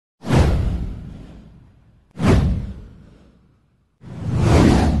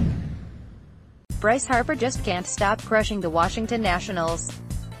Bryce Harper just can't stop crushing the Washington Nationals.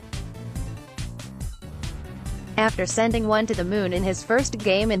 After sending one to the moon in his first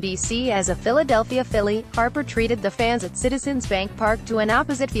game in D.C. as a Philadelphia Phillie, Harper treated the fans at Citizens Bank Park to an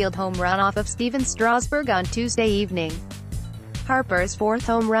opposite-field home run off of Stephen Strasburg on Tuesday evening. Harper's fourth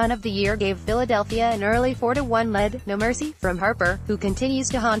home run of the year gave Philadelphia an early 4-1 lead, no mercy, from Harper, who continues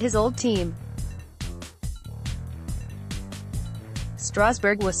to haunt his old team.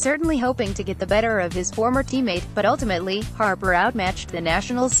 Strasburg was certainly hoping to get the better of his former teammate, but ultimately, Harper outmatched the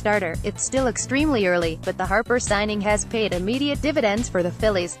Nationals starter. It's still extremely early, but the Harper signing has paid immediate dividends for the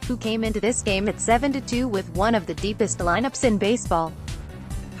Phillies, who came into this game at 7-2 with one of the deepest lineups in baseball.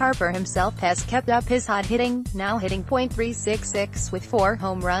 Harper himself has kept up his hot hitting, now hitting .366 with 4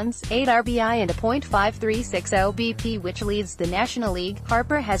 home runs, 8 RBI and a .536 OBP, which leads the National League.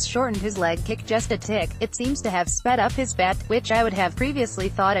 Harper has shortened his leg kick just a tick. It seems to have sped up his bat, which I would have previously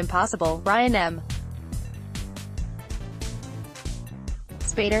thought impossible. Ryan M.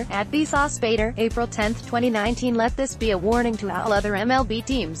 Spader, at @BSawSpader, April 10, 2019. Let this be a warning to all other MLB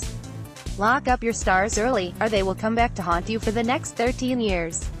teams. Lock up your stars early, or they will come back to haunt you for the next 13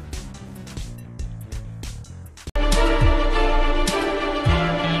 years.